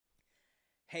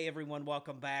Hey everyone,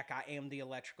 welcome back. I am the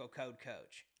Electrical Code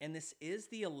Coach, and this is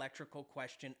the electrical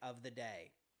question of the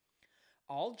day.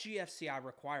 All GFCI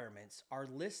requirements are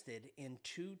listed in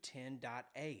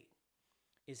 210.8.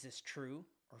 Is this true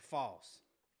or false?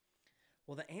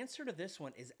 Well, the answer to this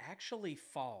one is actually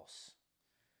false.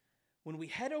 When we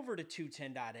head over to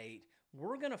 210.8,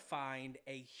 we're going to find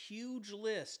a huge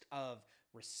list of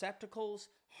receptacles,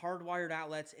 hardwired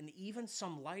outlets, and even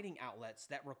some lighting outlets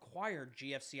that require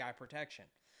GFCI protection.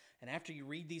 And after you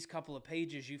read these couple of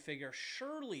pages, you figure,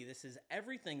 surely this is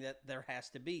everything that there has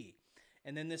to be.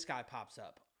 And then this guy pops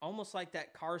up, almost like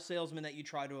that car salesman that you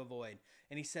try to avoid.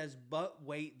 And he says, but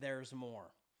wait, there's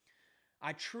more.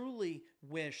 I truly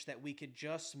wish that we could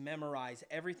just memorize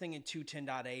everything in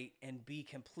 210.8 and be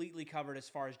completely covered as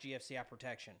far as GFCI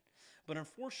protection. But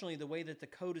unfortunately, the way that the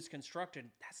code is constructed,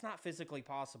 that's not physically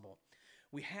possible.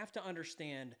 We have to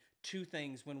understand two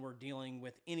things when we're dealing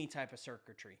with any type of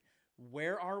circuitry.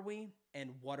 Where are we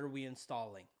and what are we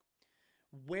installing?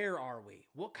 Where are we?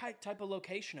 What type of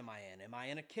location am I in? Am I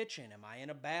in a kitchen? Am I in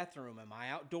a bathroom? Am I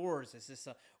outdoors? Is this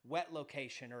a wet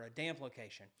location or a damp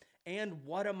location? And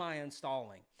what am I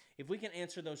installing? If we can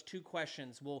answer those two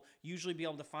questions, we'll usually be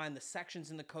able to find the sections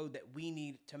in the code that we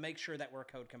need to make sure that we're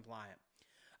code compliant.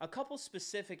 A couple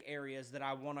specific areas that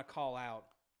I want to call out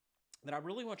that I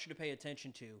really want you to pay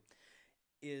attention to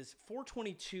is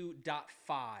 422.5.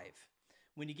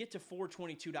 When you get to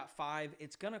 422.5,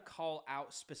 it's going to call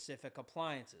out specific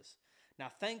appliances. Now,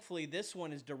 thankfully, this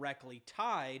one is directly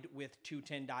tied with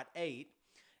 210.8. I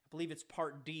believe it's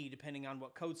part D, depending on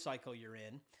what code cycle you're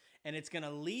in. And it's going to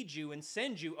lead you and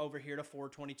send you over here to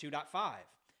 422.5.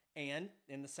 And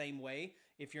in the same way,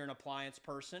 if you're an appliance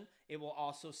person, it will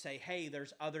also say, hey,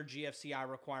 there's other GFCI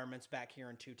requirements back here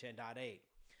in 210.8.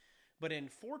 But in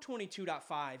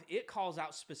 422.5, it calls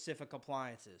out specific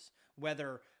appliances,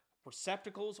 whether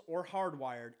receptacles or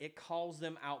hardwired, it calls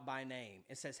them out by name.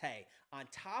 It says, hey, on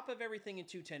top of everything in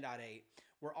 210.8,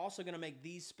 we're also going to make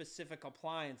these specific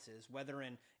appliances, whether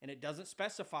in, and it doesn't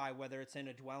specify whether it's in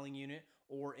a dwelling unit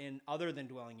or in other than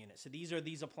dwelling units. So these are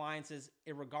these appliances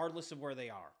regardless of where they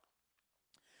are.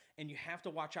 And you have to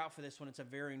watch out for this one. It's a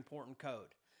very important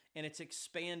code. And it's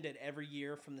expanded every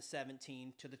year from the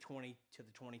 17 to the 20 to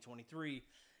the 2023.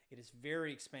 It is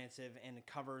very expansive and it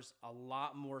covers a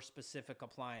lot more specific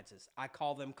appliances. I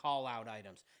call them call-out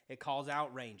items. It calls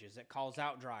out ranges. It calls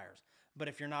out dryers. But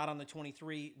if you're not on the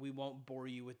 23, we won't bore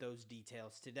you with those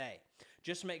details today.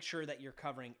 Just make sure that you're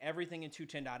covering everything in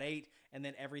 210.8 and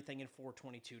then everything in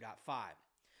 422.5.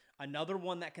 Another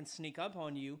one that can sneak up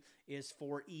on you is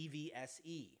for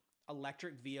EVSE.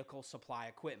 Electric vehicle supply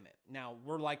equipment. Now,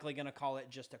 we're likely going to call it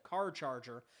just a car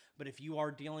charger, but if you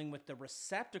are dealing with the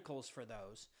receptacles for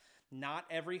those, not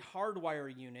every hardwire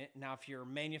unit, now if your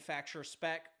manufacturer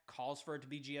spec calls for it to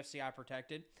be GFCI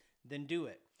protected, then do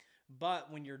it. But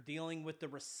when you're dealing with the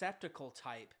receptacle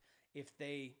type, if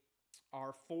they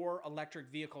are for electric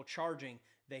vehicle charging,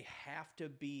 they have to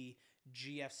be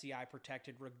GFCI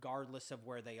protected regardless of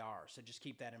where they are. So just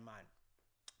keep that in mind.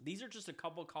 These are just a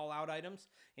couple call-out items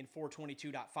in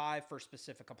 422.5 for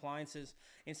specific appliances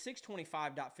and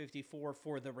 625.54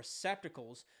 for the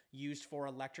receptacles used for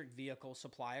electric vehicle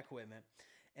supply equipment.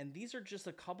 And these are just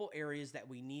a couple areas that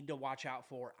we need to watch out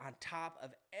for on top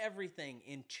of everything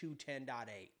in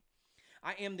 210.8.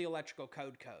 I am the Electrical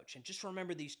Code Coach, and just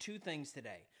remember these two things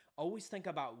today. Always think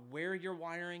about where you're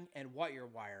wiring and what you're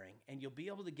wiring, and you'll be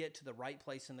able to get to the right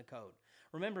place in the code.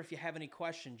 Remember, if you have any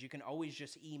questions, you can always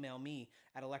just email me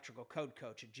at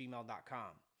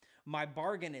electricalcodecoach@gmail.com. My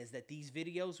bargain is that these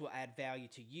videos will add value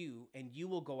to you, and you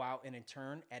will go out and in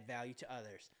turn add value to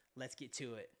others. Let's get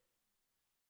to it.